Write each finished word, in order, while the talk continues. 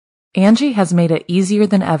Angie has made it easier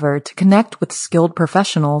than ever to connect with skilled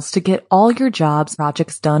professionals to get all your jobs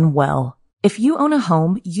projects done well. If you own a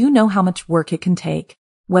home, you know how much work it can take,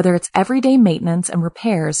 whether it's everyday maintenance and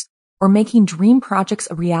repairs or making dream projects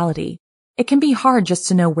a reality. It can be hard just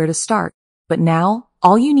to know where to start, but now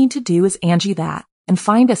all you need to do is Angie that and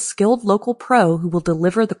find a skilled local pro who will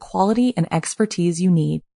deliver the quality and expertise you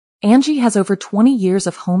need. Angie has over 20 years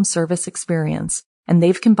of home service experience, and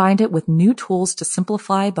they've combined it with new tools to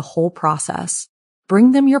simplify the whole process.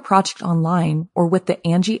 Bring them your project online or with the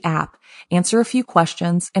Angie app, answer a few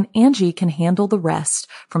questions, and Angie can handle the rest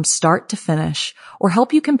from start to finish, or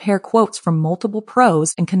help you compare quotes from multiple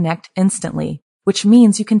pros and connect instantly, which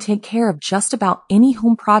means you can take care of just about any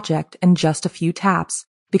home project in just a few taps.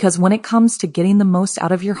 Because when it comes to getting the most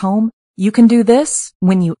out of your home, you can do this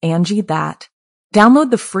when you Angie that.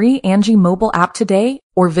 Download the free Angie mobile app today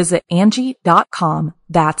or visit Angie.com.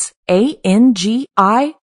 That's ANGI.com.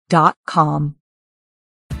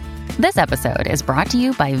 This episode is brought to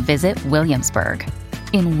you by Visit Williamsburg.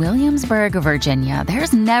 In Williamsburg, Virginia,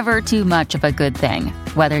 there's never too much of a good thing.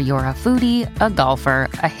 Whether you're a foodie, a golfer,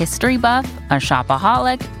 a history buff, a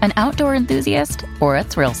shopaholic, an outdoor enthusiast, or a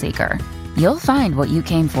thrill seeker, you'll find what you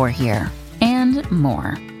came for here and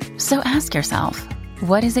more. So ask yourself,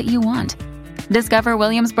 what is it you want? Discover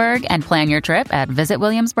Williamsburg and plan your trip at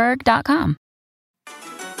visitwilliamsburg.com.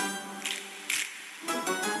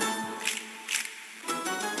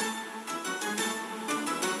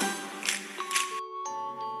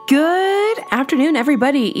 Good afternoon,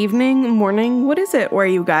 everybody. Evening, morning, what is it where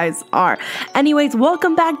you guys are? Anyways,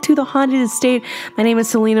 welcome back to The Haunted Estate. My name is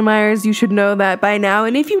Celina Myers. You should know that by now.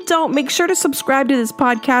 And if you don't, make sure to subscribe to this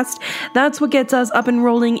podcast. That's what gets us up and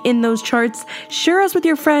rolling in those charts. Share us with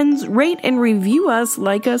your friends, rate and review us,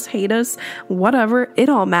 like us, hate us, whatever. It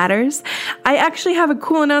all matters. I actually have a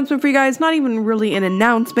cool announcement for you guys. Not even really an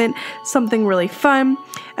announcement, something really fun.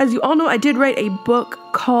 As you all know, I did write a book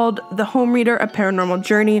called The Home Reader, A Paranormal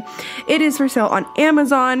Journey. It is for sale on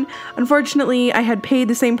Amazon. Unfortunately, I had paid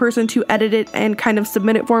the same person to edit it and kind of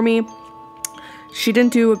submit it for me. She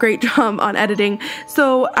didn't do a great job on editing.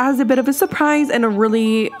 So as a bit of a surprise and a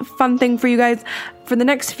really fun thing for you guys, for the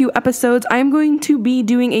next few episodes, I'm going to be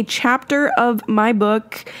doing a chapter of my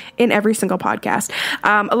book in every single podcast.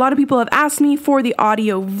 A lot of people have asked me for the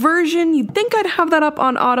audio version. You'd think I'd have that up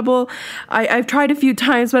on Audible. I've tried a few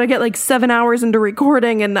times, but I get like 7 hours into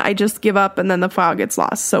recording and I just give up and then the file gets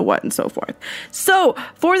lost. So what and so forth. So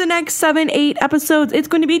for the next 7-8 episodes, it's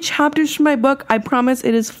going to be chapters from my book. I promise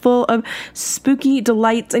it is full of spooky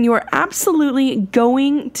delights and you are absolutely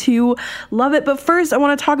going to love it. But first, I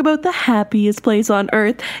want to talk about the happiest place on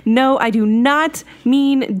earth. No, I do not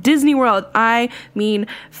mean Disney World. I mean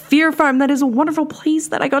Fear Farm. That is a wonderful place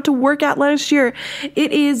that I got to work at last year.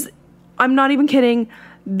 It is, I'm not even kidding,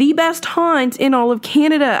 the best haunt in all of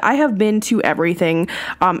Canada. I have been to everything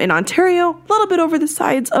in Ontario, a little bit over the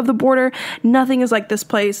sides of the border. Nothing is like this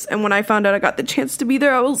place. And when I found out I got the chance to be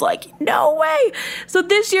there, I was like, no way. So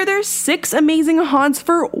this year there's 6 amazing haunts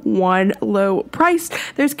for one low price.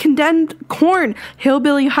 There's Condemned Corn,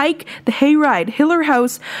 Hillbilly Hike, The Hayride, Hiller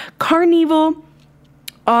House, Carnival,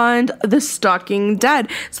 and The Stalking Dead.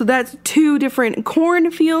 So that's 2 different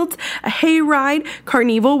cornfields, a hayride,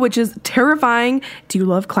 Carnival, which is terrifying. Do you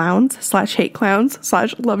love clowns / hate clowns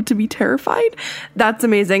 / love to be terrified? That's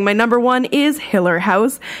amazing. My number 1 is Hiller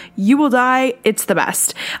House. You will die. It's the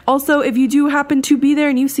best. Also, if you do happen to be there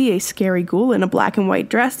and you see a scary ghoul in a black and white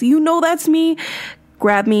dress, you know that's me.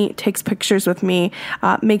 Grab me, takes pictures with me,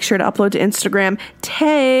 make sure to upload to Instagram,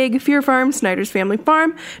 tag Fear Farm, Snyder's Family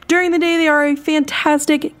Farm. During the day, they are a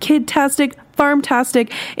fantastic, kid-tastic,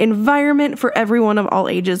 farm-tastic environment for everyone of all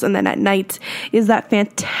ages. And then at night is that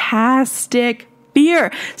fantastic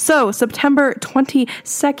fear. So September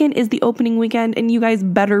 22nd is the opening weekend and you guys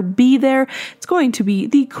better be there. It's going to be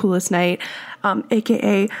the coolest night,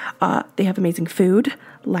 aka they have amazing food.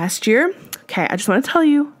 Last year, okay, I just want to tell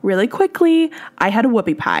you really quickly, I had a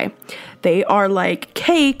whoopie pie. They are like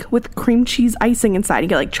cake with cream cheese icing inside. You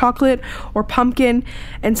get like chocolate or pumpkin,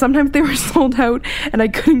 and sometimes they were sold out and I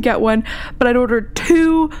couldn't get one, but I'd order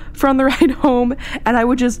 2 for on the ride home and I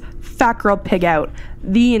would just fat girl pig out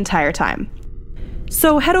the entire time.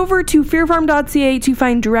 So head over to fearfarm.ca to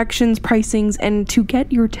find directions, pricings, and to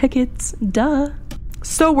get your tickets. Duh.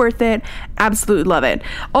 So worth it. Absolutely love it.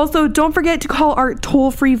 Also, don't forget to call our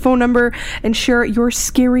toll-free phone number and share your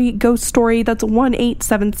scary ghost story. That's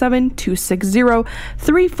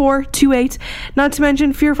 1-877-260-3428. Not to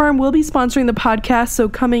mention, Fear Farm will be sponsoring the podcast, so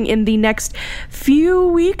coming in the next few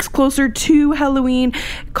weeks, closer to Halloween,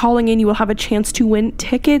 calling in, you will have a chance to win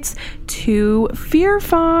tickets to Fear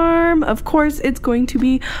Farm. Of course, it's going to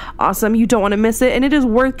be awesome. You don't want to miss it, and it is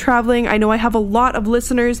worth traveling. I know I have a lot of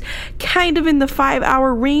listeners kind of in the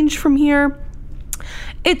 5-hour range from here.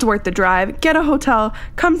 It's worth the drive. Get a hotel,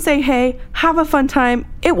 come say hey, have a fun time.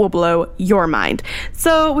 It will blow your mind.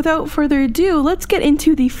 So without further ado, let's get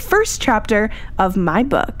into the first chapter of my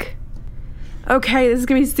book. Okay, this is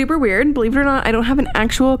going to be super weird. Believe it or not, I don't have an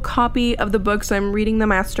actual copy of the book, so I'm reading the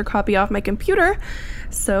master copy off my computer.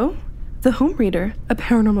 So, The Home Reader, A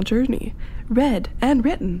Paranormal Journey, read and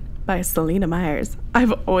written by Celina Myers.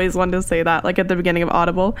 I've always wanted to say that, like at the beginning of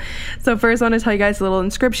Audible. So first I want to tell you guys a little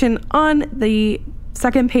inscription on the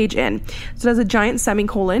second page in. So it has a giant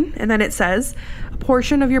semicolon, and then it says, a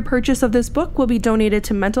portion of your purchase of this book will be donated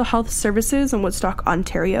to mental health services in Woodstock,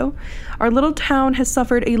 Ontario. Our little town has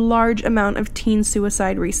suffered a large amount of teen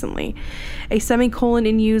suicide recently. A semicolon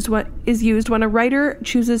is used when a writer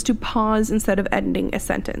chooses to pause instead of ending a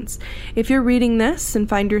sentence. If you're reading this and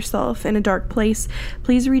find yourself in a dark place,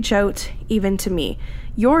 please reach out, even to me.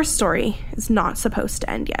 Your story is not supposed to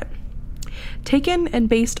end yet. Taken and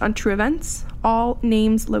based on true events, all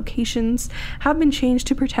names, locations have been changed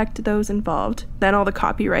to protect those involved. Then all the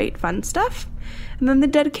copyright fun stuff. And then the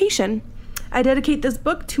dedication. I dedicate this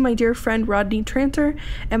book to my dear friend Rodney Tranter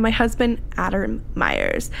and my husband Adam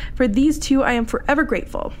Myers. For these two, I am forever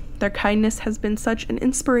grateful. Their kindness has been such an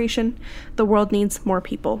inspiration. The world needs more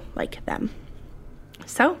people like them.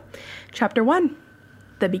 So, Chapter 1,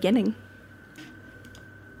 The Beginning.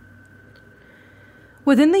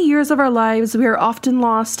 Within the years of our lives, we are often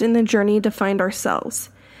lost in the journey to find ourselves.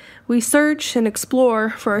 We search and explore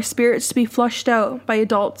for our spirits to be flushed out by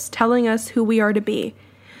adults telling us who we are to be.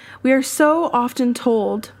 We are so often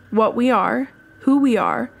told what we are, who we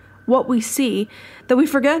are, what we see, that we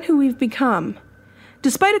forget who we've become.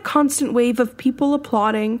 Despite a constant wave of people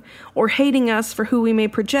applauding or hating us for who we may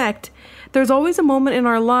project, there's always a moment in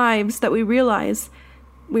our lives that we realize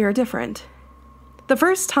we are different. The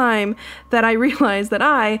first time that I realized that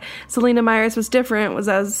I, Celina Myers, was different was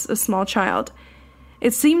as a small child.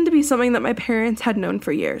 It seemed to be something that my parents had known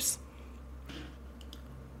for years.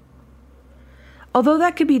 Although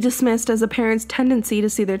that could be dismissed as a parent's tendency to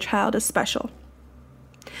see their child as special.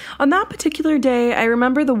 On that particular day, I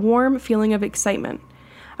remember the warm feeling of excitement.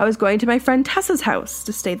 I was going to my friend Tessa's house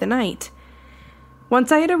to stay the night. Once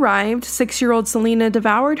I had arrived, 6-year-old Celina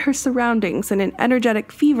devoured her surroundings in an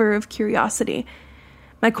energetic fever of curiosity.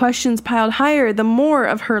 My questions piled higher the more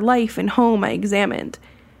of her life and home I examined.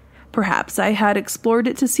 Perhaps I had explored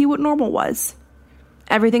it to see what normal was.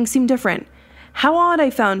 Everything seemed different. How odd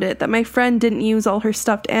I found it that my friend didn't use all her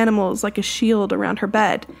stuffed animals like a shield around her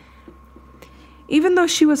bed. Even though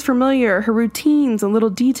she was familiar, her routines and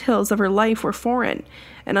little details of her life were foreign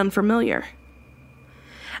and unfamiliar.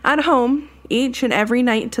 At home, each and every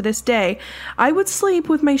night to this day, I would sleep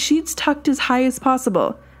with my sheets tucked as high as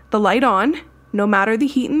possible, the light on. No matter the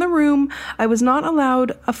heat in the room, I was not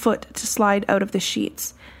allowed a foot to slide out of the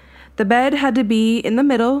sheets. The bed had to be in the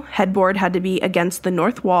middle, headboard had to be against the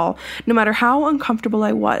north wall, no matter how uncomfortable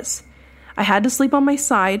I was. I had to sleep on my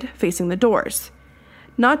side, facing the doors.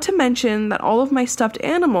 Not to mention that all of my stuffed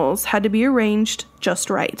animals had to be arranged just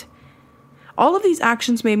right. All of these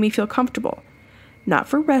actions made me feel comfortable. Not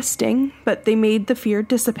for resting, but they made the fear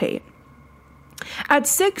dissipate. At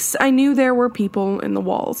 6, I knew there were people in the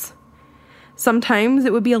walls. Sometimes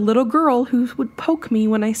it would be a little girl who would poke me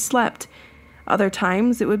when I slept. Other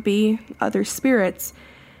times it would be other spirits.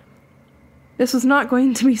 This was not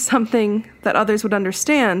going to be something that others would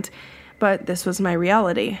understand, but this was my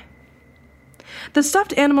reality. The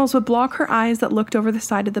stuffed animals would block her eyes that looked over the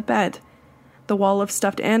side of the bed. The wall of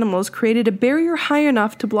stuffed animals created a barrier high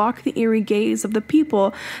enough to block the eerie gaze of the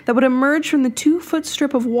people that would emerge from the 2-foot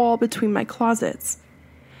strip of wall between my closets.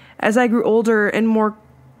 As I grew older and more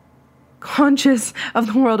conscious of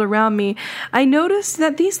the world around me, I noticed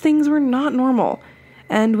that these things were not normal,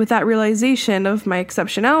 and with that realization of my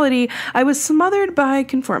exceptionality, I was smothered by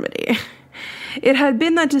conformity. It had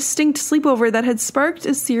been that distinct sleepover that had sparked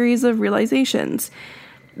a series of realizations,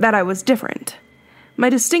 that I was different. My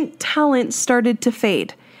distinct talent started to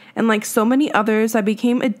fade, and like so many others, I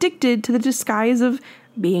became addicted to the disguise of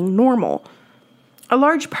being normal. A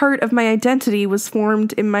large part of my identity was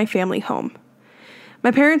formed in my family home. My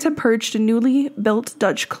parents had purchased a newly built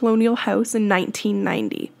Dutch colonial house in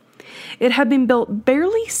 1990. It had been built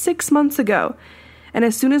barely 6 months ago, and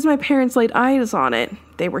as soon as my parents laid eyes on it,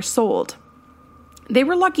 they were sold. They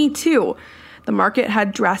were lucky too. The market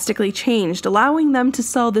had drastically changed, allowing them to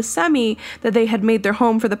sell the semi that they had made their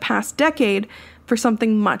home for the past decade for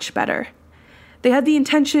something much better. They had the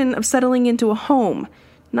intention of settling into a home,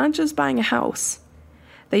 not just buying a house.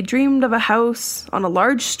 They dreamed of a house on a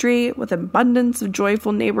large street with an abundance of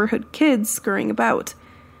joyful neighborhood kids scurrying about.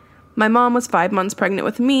 My mom was 5 months pregnant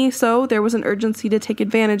with me, so there was an urgency to take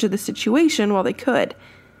advantage of the situation while they could.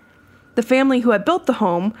 The family who had built the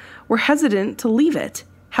home were hesitant to leave it.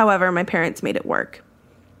 However, my parents made it work.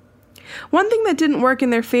 One thing that didn't work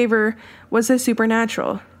in their favor was the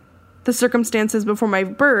supernatural. The circumstances before my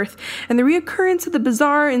birth and the reoccurrence of the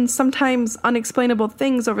bizarre and sometimes unexplainable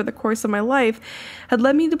things over the course of my life had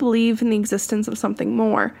led me to believe in the existence of something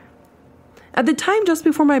more. At the time just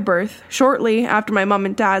before my birth, shortly after my mom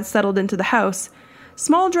and dad settled into the house,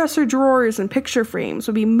 small dresser drawers and picture frames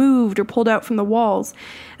would be moved or pulled out from the walls,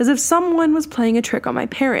 as if someone was playing a trick on my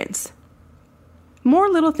parents. More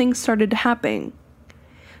little things started to happen.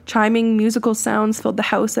 Chiming musical sounds filled the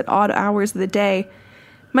house at odd hours of the day.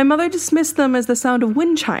 My mother dismissed them as the sound of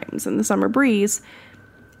wind chimes in the summer breeze.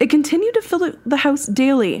 It continued to fill the house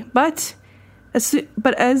daily, but as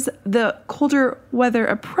the colder weather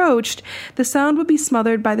approached, the sound would be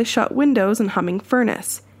smothered by the shut windows and humming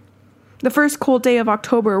furnace. The first cold day of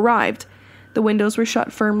October arrived. The windows were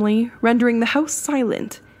shut firmly, rendering the house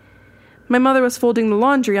silent. My mother was folding the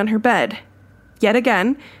laundry on her bed. Yet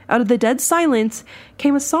again, out of the dead silence,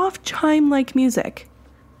 came a soft chime-like music.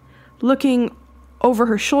 Looking over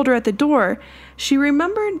her shoulder at the door, she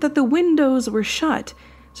remembered that the windows were shut,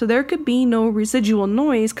 so there could be no residual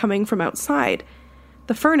noise coming from outside.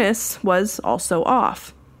 The furnace was also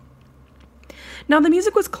off. Now the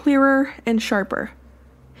music was clearer and sharper.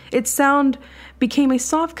 Its sound became a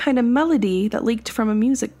soft kind of melody that leaked from a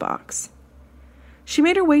music box. She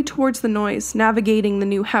made her way towards the noise, navigating the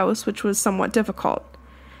new house, which was somewhat difficult.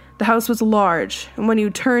 The house was large, and when you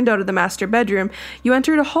turned out of the master bedroom, you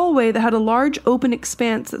entered a hallway that had a large open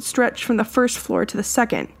expanse that stretched from the first floor to the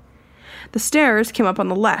second. The stairs came up on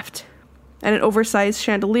the left, and an oversized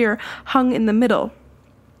chandelier hung in the middle.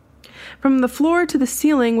 From the floor to the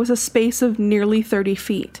ceiling was a space of nearly 30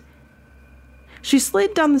 feet. She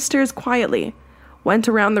slid down the stairs quietly, went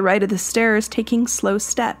around the right of the stairs, taking slow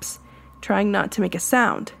steps, trying not to make a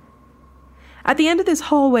sound. At the end of this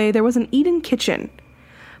hallway, there was an eat-in kitchen,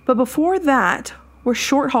 but before that were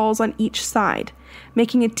short halls on each side,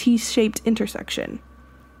 making a T-shaped intersection.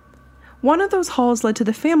 One of those halls led to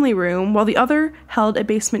the family room, while the other held a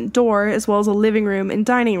basement door, as well as a living room and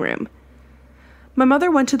dining room. My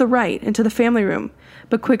mother went to the right, into the family room,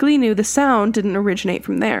 but quickly knew the sound didn't originate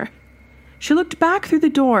from there. She looked back through the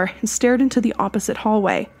door and stared into the opposite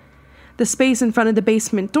hallway. The space in front of the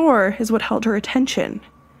basement door is what held her attention.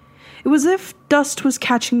 It was as if dust was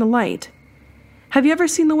catching the light. Have you ever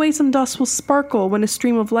seen the way some dust will sparkle when a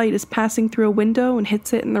stream of light is passing through a window and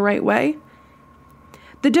hits it in the right way?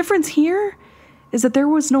 The difference here is that there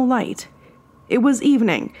was no light. It was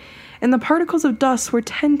evening, and the particles of dust were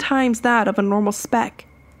 10 times that of a normal speck.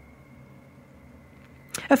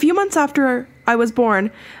 A few months after I was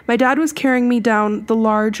born, my dad was carrying me down the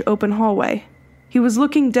large open hallway. He was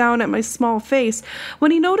looking down at my small face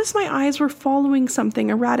when he noticed my eyes were following something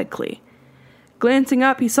erratically. Glancing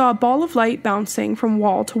up, he saw a ball of light bouncing from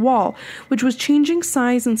wall to wall, which was changing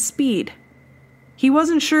size and speed. He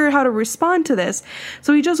wasn't sure how to respond to this,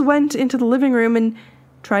 so he just went into the living room and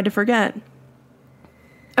tried to forget.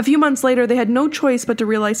 A few months later, they had no choice but to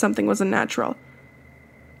realize something was unnatural.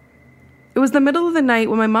 It was the middle of the night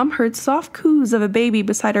when my mom heard soft coos of a baby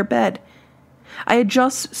beside her bed. I had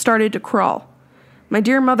just started to crawl. My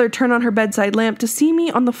dear mother turned on her bedside lamp to see me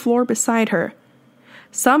on the floor beside her.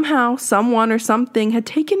 Somehow, someone or something had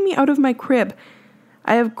taken me out of my crib.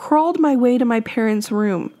 I have crawled my way to my parents'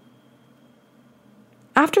 room.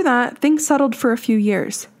 After that, things settled for a few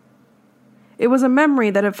years. It was a memory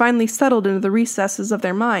that had finally settled into the recesses of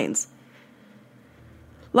their minds.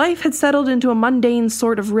 Life had settled into a mundane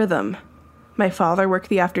sort of rhythm. My father worked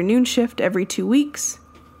the afternoon shift every 2 weeks.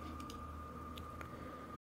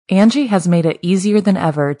 Angie has made it easier than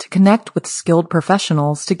ever to connect with skilled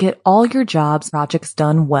professionals to get all your jobs projects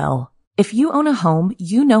done well. If you own a home,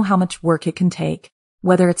 you know how much work it can take,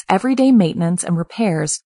 whether it's everyday maintenance and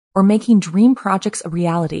repairs or making dream projects a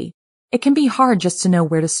reality. It can be hard just to know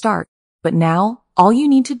where to start, but now all you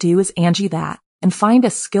need to do is Angie that and find a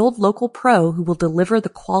skilled local pro who will deliver the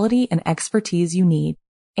quality and expertise you need.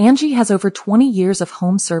 Angie has over 20 years of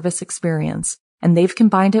home service experience, and they've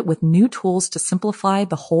combined it with new tools to simplify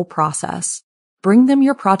the whole process. Bring them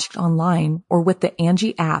your project online or with the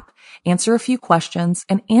Angie app, answer a few questions,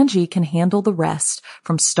 and Angie can handle the rest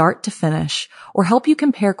from start to finish or help you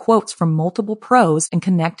compare quotes from multiple pros and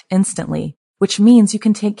connect instantly, which means you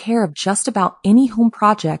can take care of just about any home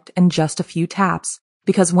project in just a few taps.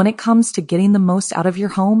 Because when it comes to getting the most out of your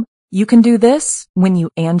home, you can do this when you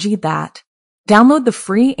Angie that. Download the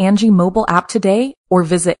free Angie mobile app today or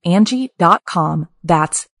visit Angie.com.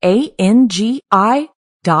 That's ANGI.com.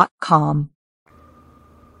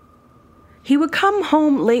 He would come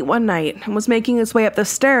home late one night and was making his way up the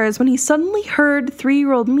stairs when he suddenly heard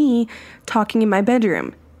 3-year-old me talking in my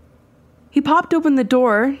bedroom. He popped open the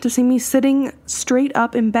door to see me sitting straight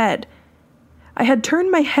up in bed. I had turned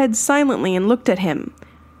my head silently and looked at him.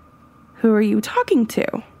 "Who are you talking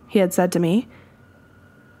to?" he had said to me.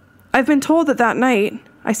 I've been told that night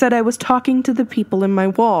I said I was talking to the people in my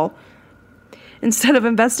wall. Instead of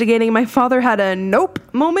investigating, my father had a nope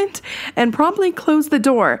moment and promptly closed the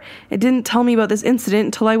door and didn't tell me about this incident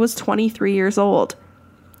until I was 23 years old.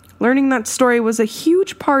 Learning that story was a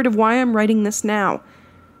huge part of why I'm writing this now.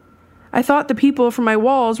 I thought the people from my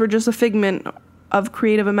walls were just a figment of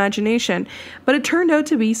creative imagination, but it turned out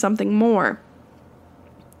to be something more.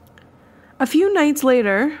 A few nights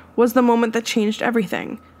later was the moment that changed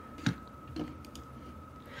everything.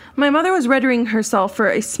 My mother was readying herself for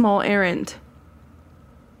a small errand.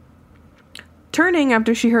 Turning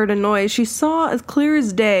after she heard a noise, she saw as clear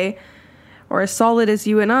as day, or as solid as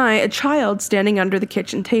you and I, a child standing under the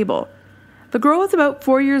kitchen table. The girl was about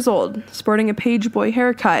 4 years old, sporting a page boy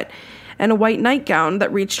haircut and a white nightgown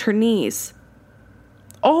that reached her knees.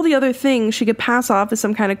 All the other things she could pass off as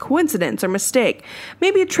some kind of coincidence or mistake,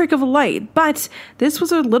 maybe a trick of light, but this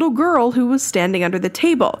was a little girl who was standing under the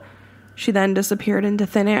table. She then disappeared into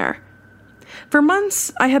thin air. For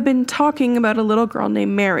months, I had been talking about a little girl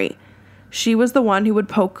named Mary. She was the one who would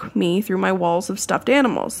poke me through my walls of stuffed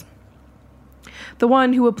animals. The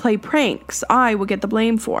one who would play pranks I would get the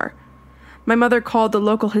blame for. My mother called the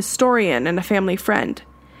local historian and a family friend.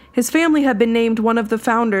 His family had been named one of the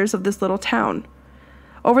founders of this little town.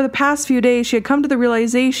 Over the past few days, she had come to the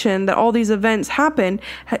realization that all these events happened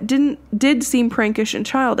did seem prankish and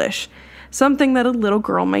childish, something that a little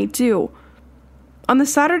girl might do. On the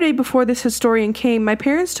Saturday before this historian came, my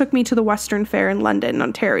parents took me to the Western Fair in London,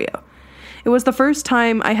 Ontario. It was the first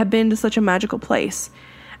time I had been to such a magical place.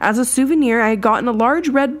 As a souvenir, I had gotten a large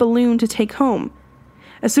red balloon to take home.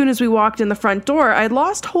 As soon as we walked in the front door, I had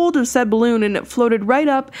lost hold of said balloon and it floated right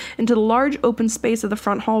up into the large open space of the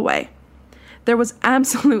front hallway. There was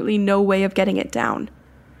absolutely no way of getting it down.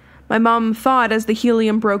 My mom thought as the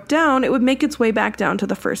helium broke down, it would make its way back down to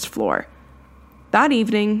the first floor. That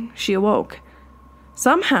evening, she awoke.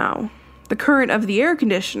 Somehow, the current of the air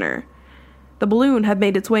conditioner, the balloon had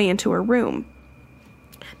made its way into her room.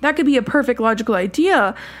 That could be a perfect logical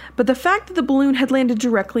idea, but the fact that the balloon had landed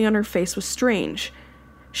directly on her face was strange.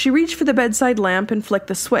 She reached for the bedside lamp and flicked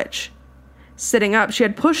the switch. Sitting up, she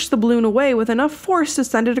had pushed the balloon away with enough force to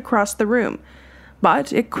send it across the room,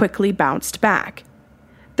 but it quickly bounced back.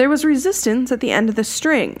 There was resistance at the end of the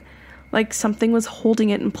string, like something was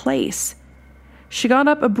holding it in place. She got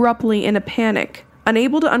up abruptly in a panic,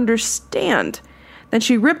 unable to understand. Then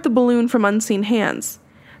she ripped the balloon from unseen hands,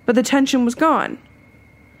 but the tension was gone.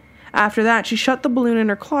 After that, she shut the balloon in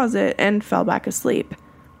her closet and fell back asleep.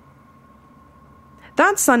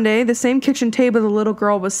 That Sunday, the same kitchen table the little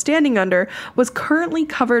girl was standing under was currently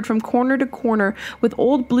covered from corner to corner with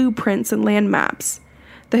old blueprints and land maps.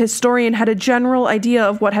 The historian had a general idea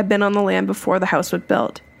of what had been on the land before the house was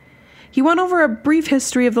built. He went over a brief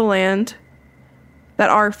history of the land that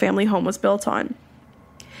our family home was built on.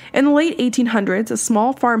 In the late 1800s, a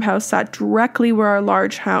small farmhouse sat directly where our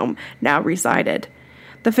large home now resided.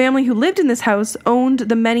 The family who lived in this house owned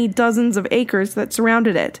the many dozens of acres that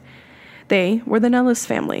surrounded it. They were the Nellis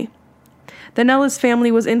family. The Nellis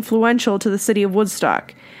family was influential to the city of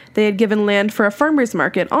Woodstock. They had given land for a farmer's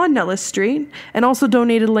market on Nellis Street and also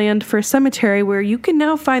donated land for a cemetery where you can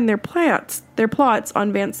now find their plots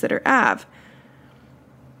on Van Sitter Ave.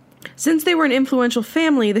 Since they were an influential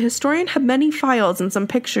family, the historian had many files and some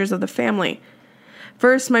pictures of the family.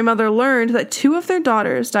 First, my mother learned that 2 of their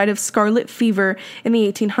daughters died of scarlet fever in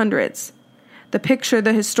the 1800s. The picture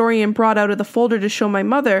the historian brought out of the folder to show my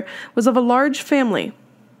mother was of a large family.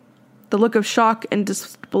 The look of shock and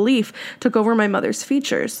disbelief took over my mother's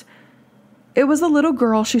features. It was the little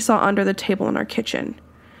girl she saw under the table in our kitchen.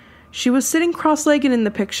 She was sitting cross-legged in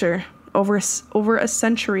the picture over a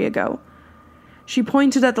century ago. She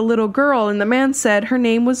pointed at the little girl, and the man said her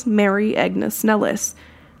name was Mary Agnes Nellis.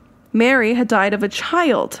 Mary had died as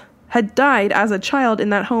a child in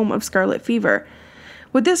that home of scarlet fever.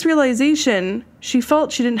 With this realization, she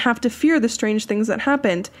felt she didn't have to fear the strange things that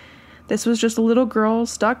happened. This was just a little girl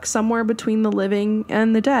stuck somewhere between the living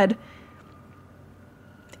and the dead.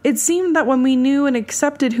 It seemed that when we knew and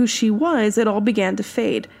accepted who she was, it all began to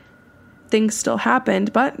fade. Things still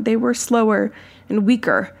happened, but they were slower and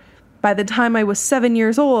weaker. By the time I was 7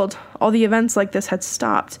 years old, all the events like this had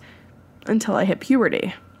stopped, until I hit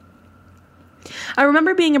puberty. I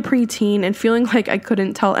remember being a preteen and feeling like I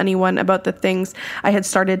couldn't tell anyone about the things I had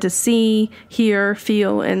started to see, hear,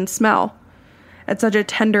 feel, and smell. At such a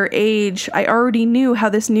tender age, I already knew how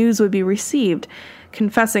this news would be received.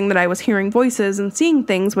 Confessing that I was hearing voices and seeing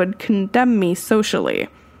things would condemn me socially.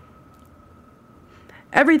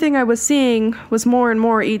 Everything I was seeing was more and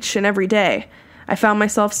more each and every day. I found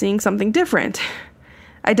myself seeing something different.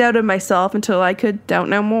 I doubted myself until I could doubt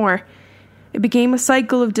no more. It became a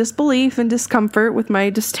cycle of disbelief and discomfort with my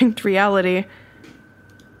distinct reality.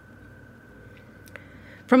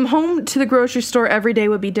 From home to the grocery store every day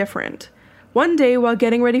would be different. One day, while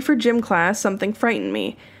getting ready for gym class, something frightened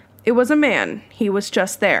me. It was a man. He was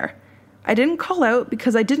just there. I didn't call out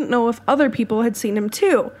because I didn't know if other people had seen him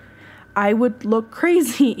too. I would look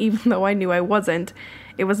crazy even though I knew I wasn't.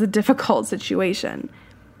 It was a difficult situation.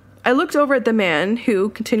 I looked over at the man who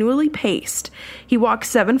continually paced. He walked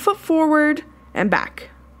 7 foot forward and back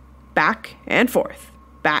and forth,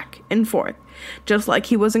 just like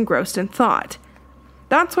he was engrossed in thought.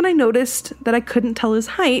 That's when I noticed that I couldn't tell his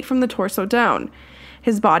height from the torso down.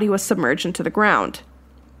 His body was submerged into the ground.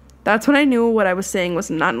 That's when I knew what I was saying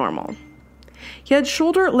was not normal. He had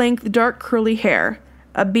shoulder-length dark curly hair,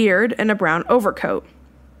 a beard, and a brown overcoat.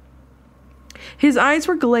 His eyes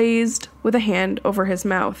were glazed with a hand over his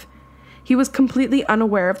mouth. He was completely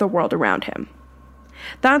unaware of the world around him.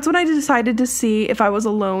 That's when I decided to see if I was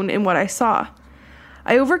alone in what I saw.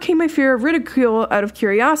 I overcame my fear of ridicule out of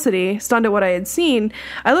curiosity. Stunned at what I had seen,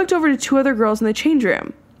 I looked over to 2 other girls in the change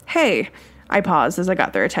room. "Hey," I paused as I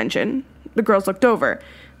got their attention. The girls looked over.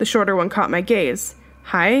 The shorter one caught my gaze.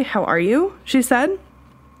 "Hi, how are you?" she said.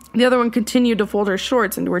 The other one continued to fold her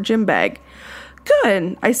shorts into her gym bag.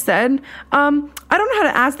 "Good," I said. I don't know how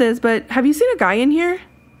to ask this, but have you seen a guy in here?"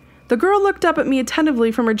 The girl looked up at me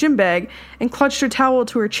attentively from her gym bag and clutched her towel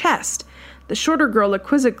to her chest. The shorter girl looked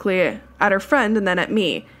quizzically at her friend and then at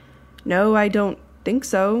me. "No, I don't think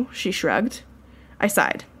so," she shrugged. I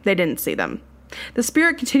sighed. They didn't see them. The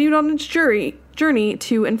spirit continued on its journey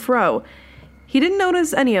to and fro. He didn't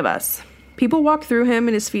notice any of us. People walked through him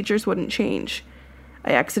and his features wouldn't change.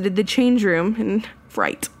 I exited the change room in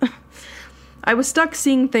fright. I was stuck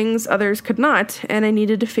seeing things others could not, and I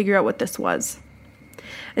needed to figure out what this was.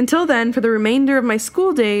 Until then, for the remainder of my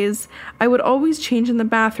school days, I would always change in the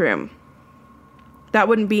bathroom. That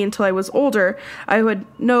wouldn't be until I was older I would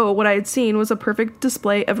know what I had seen was a perfect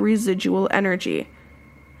display of residual energy.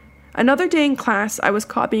 Another day in class, I was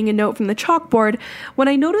copying a note from the chalkboard when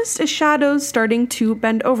I noticed a shadow starting to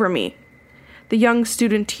bend over me. The young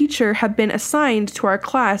student teacher had been assigned to our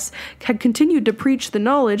class had continued to preach the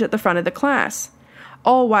knowledge at the front of the class.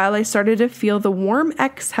 All while I started to feel the warm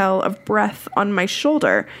exhale of breath on my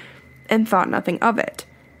shoulder and thought nothing of it.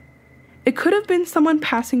 It could have been someone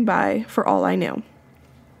passing by for all I knew.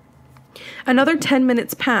 Another 10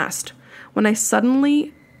 minutes passed when I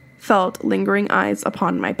suddenly felt lingering eyes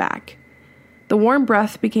upon my back. The warm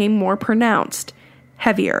breath became more pronounced,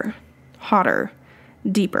 heavier, hotter,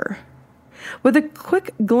 deeper. With a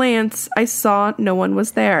quick glance, I saw no one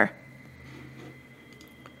was there.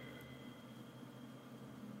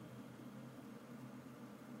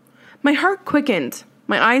 My heart quickened.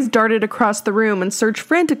 My eyes darted across the room and searched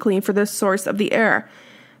frantically for the source of the air.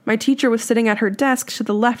 My teacher was sitting at her desk to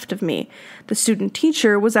the left of me. The student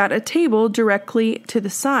teacher was at a table directly to the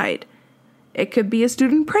side. It could be a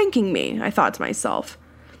student pranking me, I thought to myself.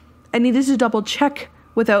 I needed to double check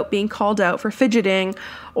without being called out for fidgeting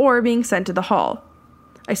or being sent to the hall.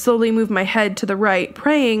 I slowly moved my head to the right,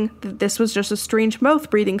 praying that this was just a strange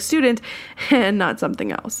mouth-breathing student and not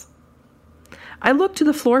something else. I looked to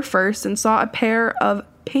the floor first and saw a pair of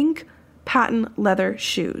pink patent leather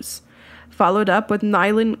shoes, followed up with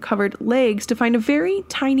nylon-covered legs to find a very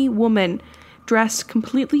tiny woman dressed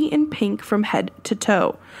completely in pink from head to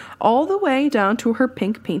toe, all the way down to her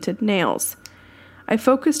pink painted nails. I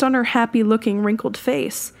focused on her happy-looking, wrinkled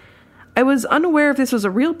face. I was unaware if this was a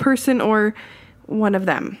real person or one of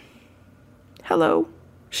them. "Hello,"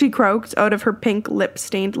 she croaked out of her pink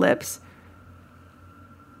lip-stained lips.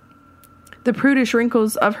 The prudish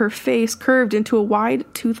wrinkles of her face curved into a wide,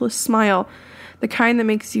 toothless smile, the kind that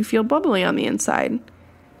makes you feel bubbly on the inside.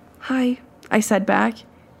 "Hi," I said back.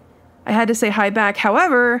 I had to say hi back,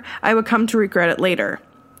 however, I would come to regret it later.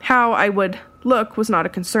 How I would look was not a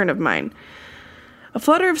concern of mine. A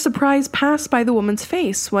flutter of surprise passed by the woman's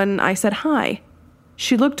face when I said hi.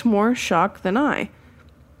 She looked more shocked than I.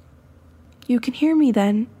 "You can hear me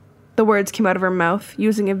then?" The words came out of her mouth,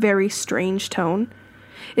 using a very strange tone.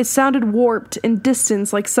 It sounded warped and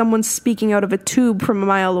distant, like someone speaking out of a tube from a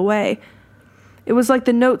mile away. It was like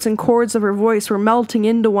the notes and chords of her voice were melting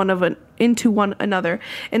into one another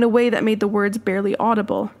in a way that made the words barely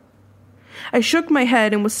audible. I shook my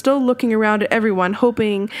head and was still looking around at everyone,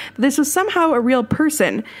 hoping that this was somehow a real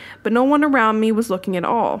person, but no one around me was looking at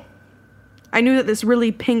all. I knew that this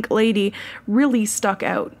really pink lady really stuck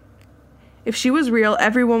out. If she was real,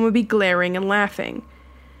 everyone would be glaring and laughing.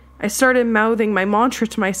 I started mouthing my mantra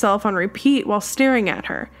to myself on repeat while staring at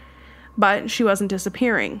her, but she wasn't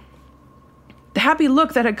disappearing. The happy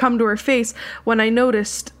look that had come to her face when I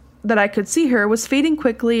noticed that I could see her was fading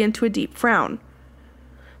quickly into a deep frown.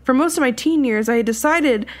 For most of my teen years, I had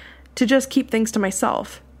decided to just keep things to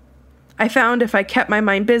myself. I found if I kept my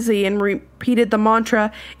mind busy and repeated the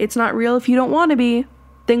mantra, "It's not real if you don't want to be,"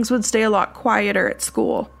 things would stay a lot quieter at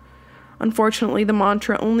school. Unfortunately, the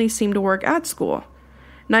mantra only seemed to work at school.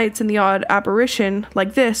 Nights and the odd apparition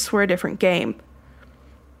like this were a different game.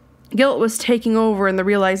 Guilt was taking over, and the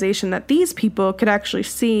realization that these people could actually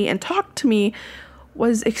see and talk to me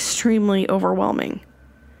was extremely overwhelming.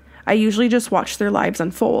 I usually just watched their lives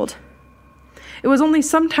unfold. It was only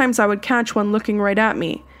sometimes I would catch one looking right at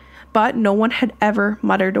me, but no one had ever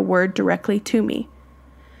muttered a word directly to me.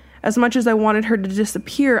 As much as I wanted her to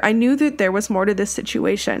disappear, I knew that there was more to this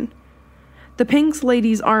situation. The pink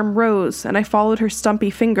lady's arm rose, and I followed her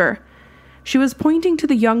stumpy finger. She was pointing to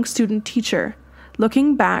the young student teacher.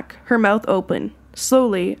 Looking back, her mouth open.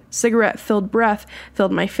 Slowly, cigarette-filled breath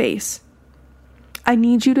filled my face. "I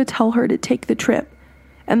need you to tell her to take the trip,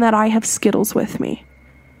 and that I have Skittles with me."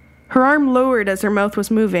 Her arm lowered as her mouth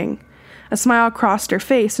was moving. A smile crossed her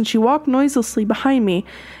face, and she walked noiselessly behind me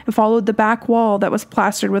and followed the back wall that was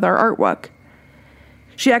plastered with our artwork.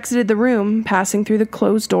 She exited the room, passing through the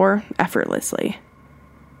closed door effortlessly.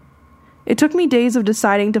 It took me days of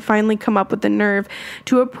deciding to finally come up with the nerve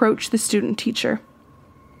to approach the student teacher.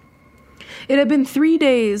 It had been 3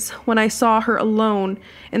 days when I saw her alone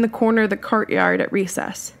in the corner of the courtyard at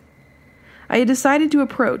recess. I had decided to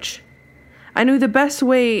approach. I knew the best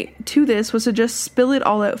way to this was to just spill it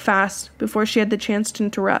all out fast before she had the chance to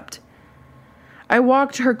interrupt. I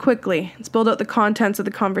walked to her quickly and spilled out the contents of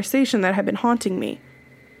the conversation that had been haunting me.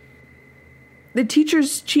 The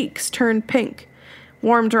teacher's cheeks turned pink.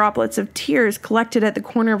 Warm droplets of tears collected at the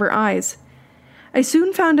corner of her eyes. I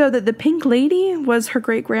soon found out that the pink lady was her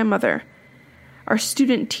great-grandmother. Our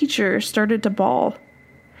student teacher started to bawl.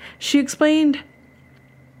 She explained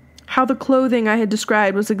how the clothing I had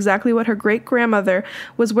described was exactly what her great-grandmother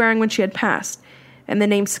was wearing when she had passed, and the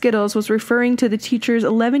name Skittles was referring to the teacher's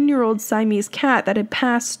 11-year-old Siamese cat that had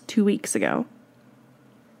passed 2 weeks ago.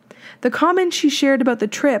 The comment she shared about the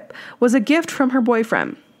trip was a gift from her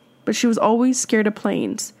boyfriend, but she was always scared of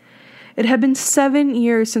planes. It had been 7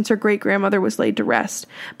 years since her great-grandmother was laid to rest,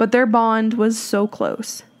 but their bond was so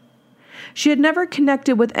close. She had never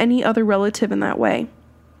connected with any other relative in that way.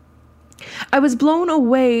 I was blown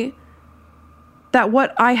away that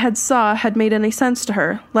what I had saw had made any sense to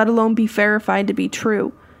her, let alone be verified to be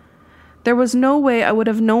true. There was no way I would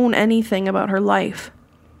have known anything about her life.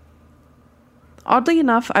 Oddly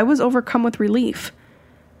enough, I was overcome with relief.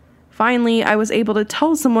 Finally, I was able to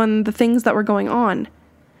tell someone the things that were going on.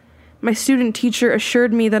 My student teacher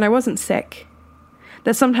assured me that I wasn't sick,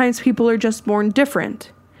 that sometimes people are just born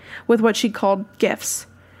different, with what she called gifts.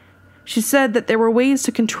 She said that there were ways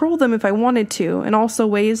to control them if I wanted to, and also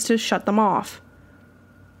ways to shut them off.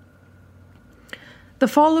 The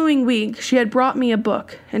following week, she had brought me a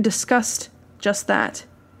book and discussed just that.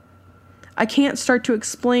 I can't start to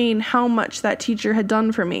explain how much that teacher had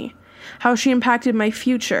done for me, how she impacted my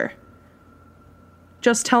future,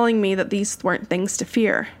 just telling me that these weren't things to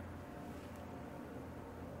fear.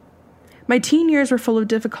 My teen years were full of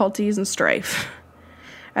difficulties and strife.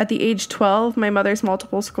 At the age 12, my mother's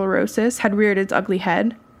multiple sclerosis had reared its ugly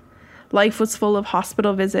head. Life was full of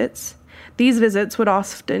hospital visits. These visits would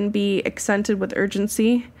often be accented with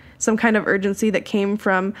urgency, some kind of urgency that came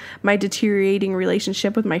from my deteriorating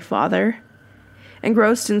relationship with my father.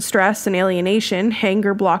 Engrossed in stress and alienation,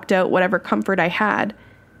 anger blocked out whatever comfort I had.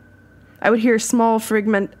 I would hear small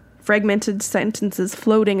fragmented sentences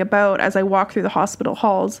floating about as I walked through the hospital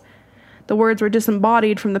halls. The words were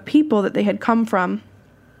disembodied from the people that they had come from.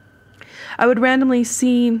 I would randomly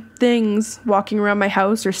see things walking around my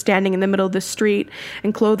house or standing in the middle of the street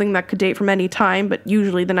in clothing that could date from any time, but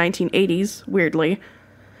usually the 1980s, weirdly.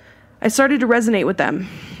 I started to resonate with them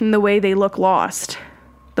in the way they look lost,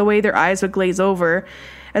 the way their eyes would glaze over,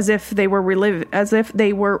 as if they were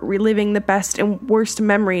reliving the best and worst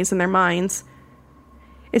memories in their minds.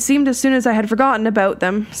 It seemed as soon as I had forgotten about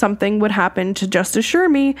them, something would happen to just assure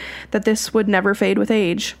me that this would never fade with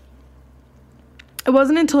age. It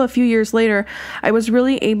wasn't until a few years later I was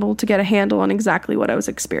really able to get a handle on exactly what I was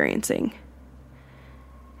experiencing.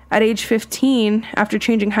 At age 15, after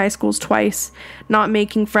changing high schools twice, not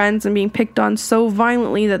making friends, and being picked on so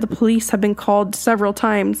violently that the police had been called several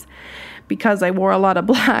times because I wore a lot of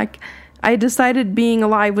black, I decided being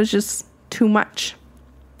alive was just too much.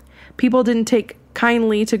 People didn't take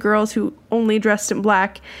kindly to girls who only dressed in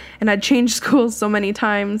black, and had changed schools so many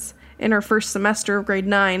times in her first semester of grade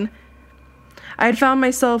 9. I had found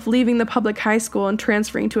myself leaving the public high school and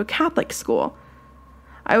transferring to a Catholic school.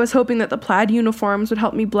 I was hoping that the plaid uniforms would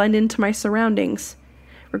help me blend into my surroundings.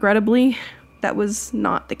 Regrettably, that was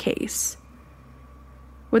not the case.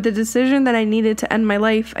 With the decision that I needed to end my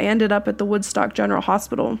life, I ended up at the Woodstock General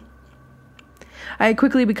Hospital. I had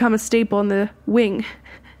quickly become a staple in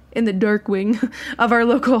the dark wing of our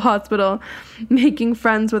local hospital, making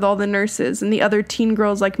friends with all the nurses and the other teen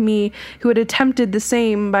girls like me who had attempted the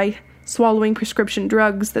same by swallowing prescription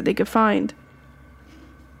drugs that they could find.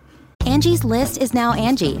 Angie's List is now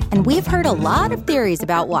Angie, and we've heard a lot of theories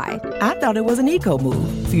about why. I thought it was an eco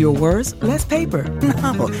move. Fewer words, less paper.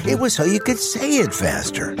 No, it was so you could say it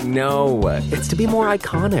faster. No, it's to be more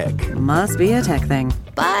iconic. Must be a tech thing.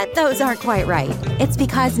 But those aren't quite right. It's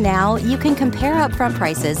because now you can compare upfront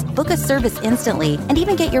prices, book a service instantly, and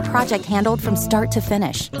even get your project handled from start to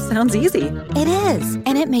finish. Sounds easy. It is,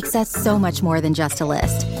 and it makes us so much more than just a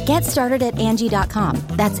list. Get started at Angie.com.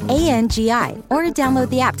 That's ANGI, or download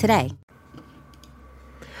the app today.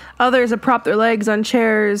 Others had propped their legs on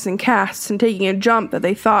chairs and casts and taking a jump that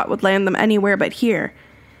they thought would land them anywhere but here.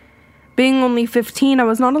 Being only 15, I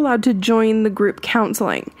was not allowed to join the group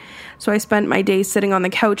counseling, so I spent my days sitting on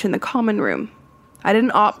the couch in the common room. I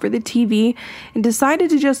didn't opt for the TV and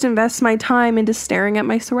decided to just invest my time into staring at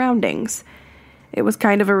my surroundings. It was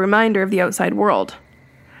kind of a reminder of the outside world.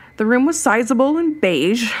 The room was sizable and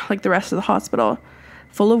beige, like the rest of the hospital,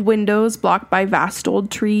 full of windows blocked by vast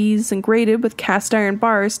old trees and grated with cast iron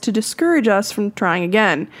bars to discourage us from trying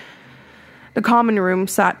again. The common room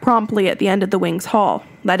sat promptly at the end of the wing's hall,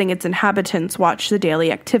 letting its inhabitants watch the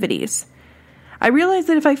daily activities. I realized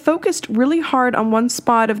that if I focused really hard on one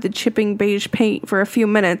spot of the chipping beige paint for a few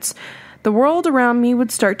minutes, the world around me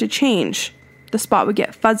would start to change. The spot would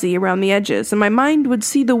get fuzzy around the edges, and my mind would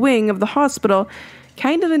see the wing of the hospital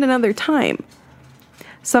kind of in another time.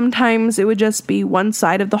 Sometimes it would just be one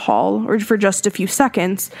side of the hall, or for just a few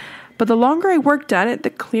seconds, but the longer I worked at it,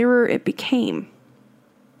 the clearer it became.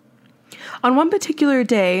 On one particular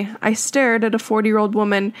day, I stared at a 40-year-old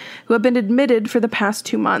woman who had been admitted for the past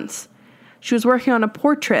 2 months. She was working on a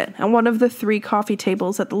portrait at one of the 3 coffee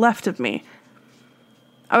tables at the left of me.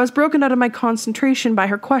 I was broken out of my concentration by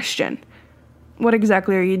her question. "What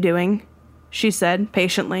exactly are you doing?" she said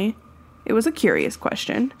patiently. It was a curious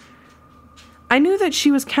question. I knew that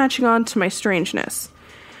she was catching on to my strangeness.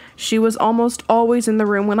 She was almost always in the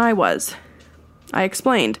room when I was. I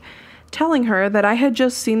explained, telling her that I had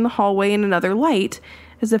just seen the hallway in another light,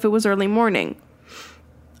 as if it was early morning.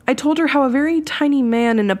 I told her how a very tiny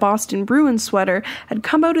man in a Boston Bruins sweater had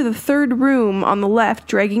come out of the 3rd room on the left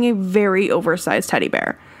dragging a very oversized teddy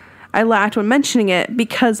bear. I laughed when mentioning it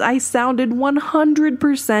because I sounded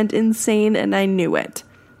 100% insane and I knew it.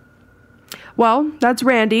 "Well, that's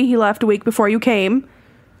Randy. He left a week before you came."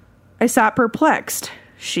 I sat perplexed.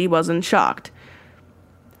 She wasn't shocked.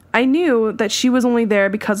 I knew that she was only there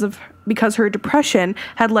because her depression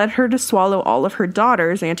had led her to swallow all of her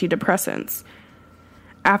daughter's antidepressants.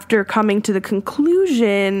 After coming to the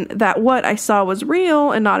conclusion that what I saw was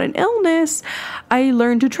real and not an illness, I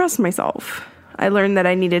learned to trust myself. I learned that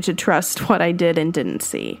I needed to trust what I did and didn't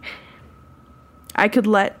see. I could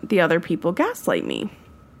let the other people gaslight me.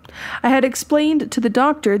 I had explained to the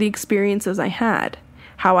doctor the experiences I had,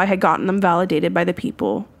 how I had gotten them validated by the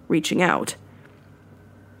people reaching out.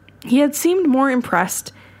 He had seemed more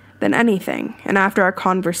impressed than anything, and after our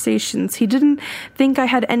conversations, he didn't think I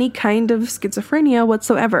had any kind of schizophrenia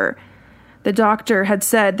whatsoever. The doctor had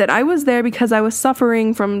said that I was there because I was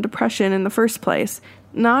suffering from depression in the first place,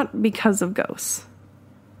 not because of ghosts.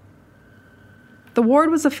 The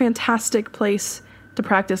ward was a fantastic place to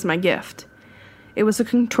practice my gift. It was a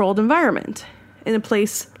controlled environment. In a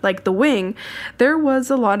place like the wing, there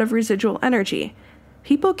was a lot of residual energy.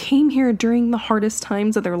 People came here during the hardest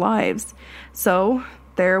times of their lives, so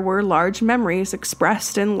there were large memories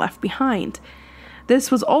expressed and left behind.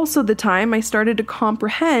 This was also the time I started to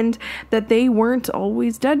comprehend that they weren't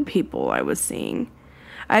always dead people I was seeing.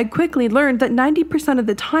 I had quickly learned that 90% of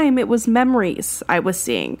the time it was memories I was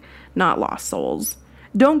seeing, not lost souls.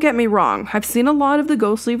 Don't get me wrong, I've seen a lot of the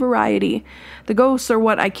ghostly variety. The ghosts are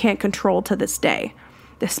what I can't control to this day.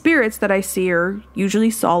 The spirits that I see are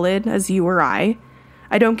usually solid, as you or I.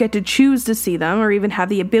 I don't get to choose to see them or even have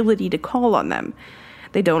the ability to call on them.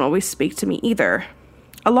 They don't always speak to me either.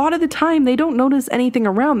 A lot of the time, they don't notice anything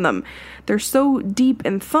around them. They're so deep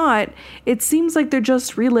in thought, it seems like they're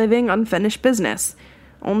just reliving unfinished business.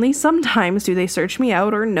 Only sometimes do they search me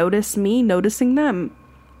out or notice me noticing them.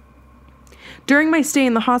 During my stay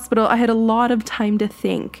in the hospital, I had a lot of time to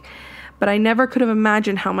think, but I never could have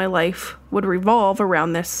imagined how my life would revolve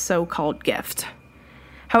around this so-called gift.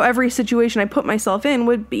 How every situation I put myself in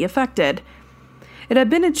would be affected. It had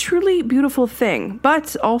been a truly beautiful thing,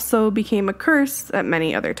 but also became a curse at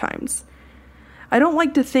many other times. I don't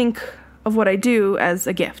like to think of what I do as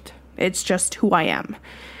a gift. It's just who I am.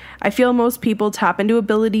 I feel most people tap into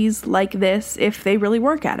abilities like this if they really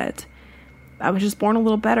work at it. I was just born a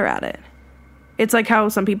little better at it. It's like how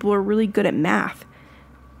some people are really good at math.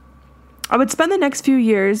 I would spend the next few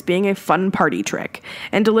years being a fun party trick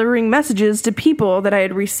and delivering messages to people that I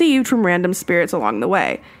had received from random spirits along the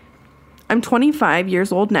way. I'm 25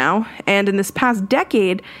 years old now, and in this past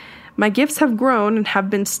decade, my gifts have grown and have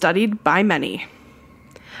been studied by many.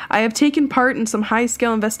 I have taken part in some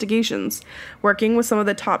high-scale investigations, working with some of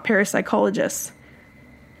the top parapsychologists.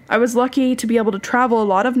 I was lucky to be able to travel a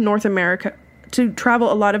lot of North America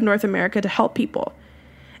to help people.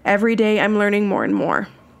 Every day I'm learning more and more.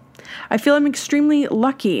 I feel I'm extremely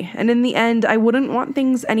lucky, and in the end, I wouldn't want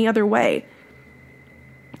things any other way.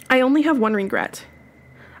 I only have one regret.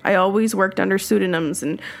 I always worked under pseudonyms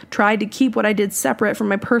and tried to keep what I did separate from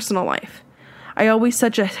my personal life. I always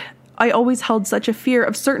held such a fear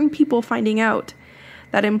of certain people finding out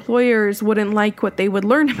that employers wouldn't like what they would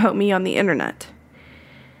learn about me on the internet.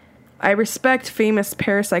 I respect famous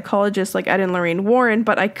parapsychologists like Ed and Lorraine Warren,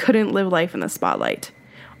 but I couldn't live life in the spotlight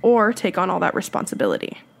or take on all that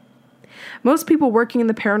responsibility. Most people working in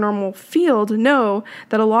the paranormal field know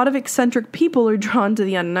that a lot of eccentric people are drawn to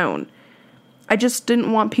the unknown. I just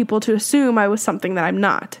didn't want people to assume I was something that I'm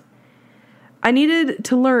not. I needed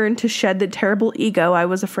to learn to shed the terrible ego I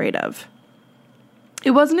was afraid of.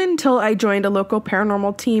 It wasn't until I joined a local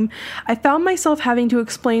paranormal team I found myself having to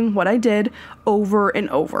explain what I did over and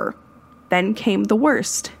over. Then came the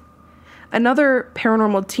worst. Another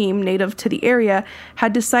paranormal team native to the area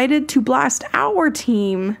had decided to blast our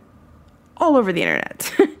team all over the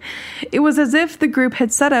internet. It was as if the group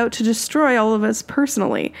had set out to destroy all of us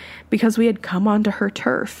personally because we had come onto her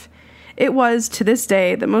turf. It was, to this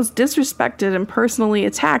day, the most disrespected and personally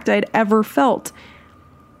attacked I'd ever felt.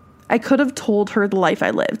 I could have told her the life I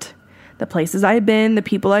lived, the places I had been, the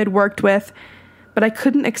people I'd worked with, but I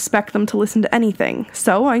couldn't expect them to listen to anything,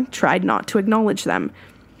 so I tried not to acknowledge them.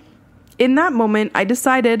 In that moment, I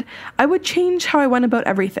decided I would change how I went about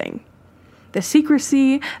everything. The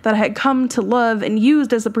secrecy that I had come to love and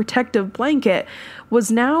used as a protective blanket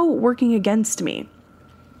was now working against me.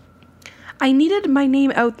 I needed my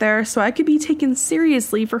name out there so I could be taken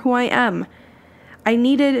seriously for who I am. I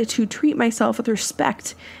needed to treat myself with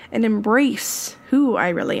respect and embrace who I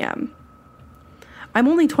really am. I'm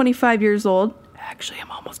only 25 years old. Actually,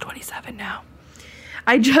 I'm almost 27 now.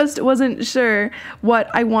 I just wasn't sure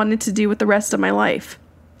what I wanted to do with the rest of my life.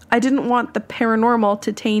 I didn't want the paranormal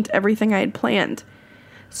to taint everything I had planned.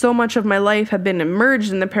 So much of my life had been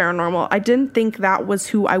immersed in the paranormal, I didn't think that was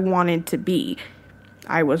who I wanted to be.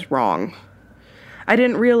 I was wrong. I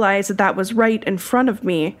didn't realize that that was right in front of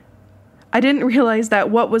me. I didn't realize that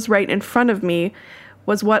what was right in front of me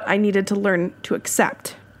was what I needed to learn to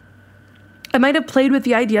accept. I might have played with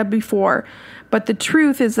the idea before, but the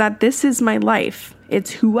truth is that this is my life.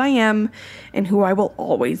 It's who I am and who I will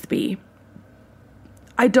always be.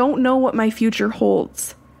 I don't know what my future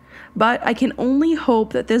holds, but I can only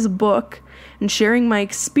hope that this book and sharing my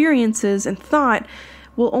experiences and thought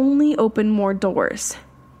will only open more doors.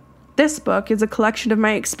 This book is a collection of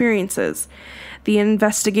my experiences, the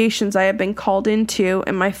investigations I have been called into,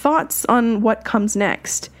 and my thoughts on what comes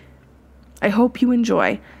next. I hope you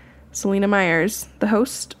enjoy. Celina Myers, the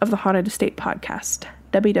host of the Haunted Estate podcast,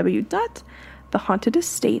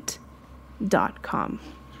 www.thehauntedestate.com.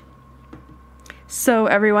 So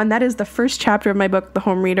everyone, that is the first chapter of my book, The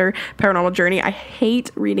Home Reader Paranormal Journey. I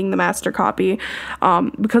hate reading the master copy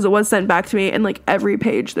because it was sent back to me and like every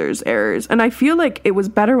page there's errors. And I feel like it was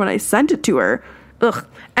better when I sent it to her. Ugh.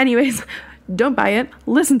 Anyways, don't buy it.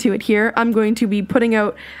 Listen to it here. I'm going to be putting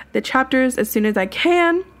out the chapters as soon as I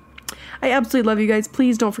can. I absolutely love you guys.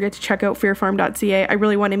 Please don't forget to check out fearfarm.ca. I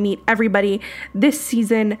really want to meet everybody this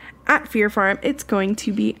season at Fear Farm. It's going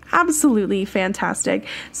to be absolutely fantastic.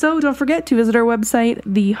 So don't forget to visit our website,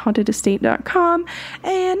 thehauntedestate.com.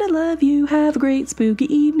 And I love you. Have a great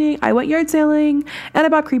spooky evening. I went yard sailing and I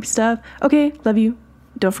bought creepy stuff. Okay, love you.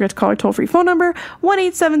 Don't forget to call our toll-free phone number,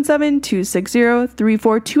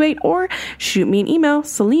 1-877-260-3428, or shoot me an email,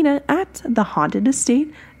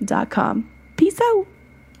 Celina@thehauntedestate.com. Peace out.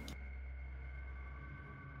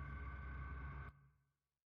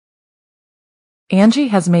 Angie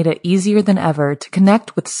has made it easier than ever to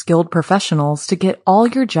connect with skilled professionals to get all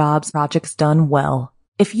your jobs projects done well.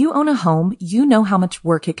 If you own a home, you know how much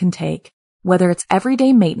work it can take, whether it's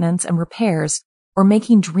everyday maintenance and repairs or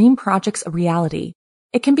making dream projects a reality.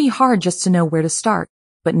 It can be hard just to know where to start,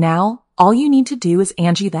 but now all you need to do is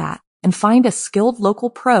Angie that and find a skilled local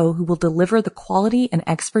pro who will deliver the quality and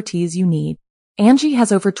expertise you need. Angie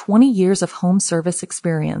has over 20 years of home service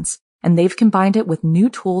experience, and they've combined it with new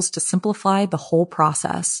tools to simplify the whole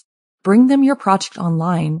process. Bring them your project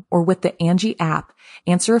online or with the Angie app,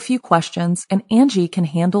 answer a few questions, and Angie can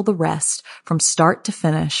handle the rest from start to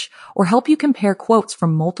finish, or help you compare quotes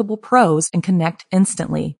from multiple pros and connect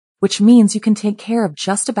instantly, which means you can take care of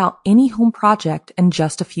just about any home project in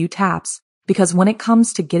just a few taps. Because when it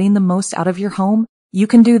comes to getting the most out of your home, you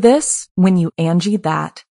can do this when you Angie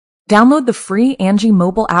that. Download the free Angie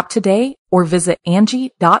mobile app today or visit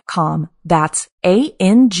Angie.com. That's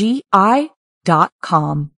ANGI.com.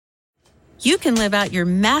 You can live out your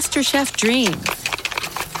MasterChef dreams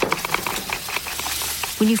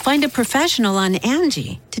when you find a professional on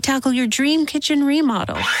Angie to tackle your dream kitchen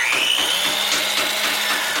remodel.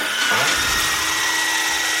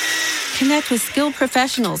 Connect with skilled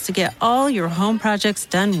professionals to get all your home projects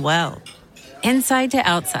done well. Inside to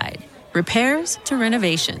outside, repairs to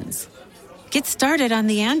renovations. Get started on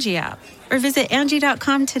the Angie app or visit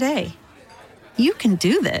Angie.com today. You can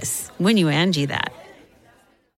do this when you Angie that.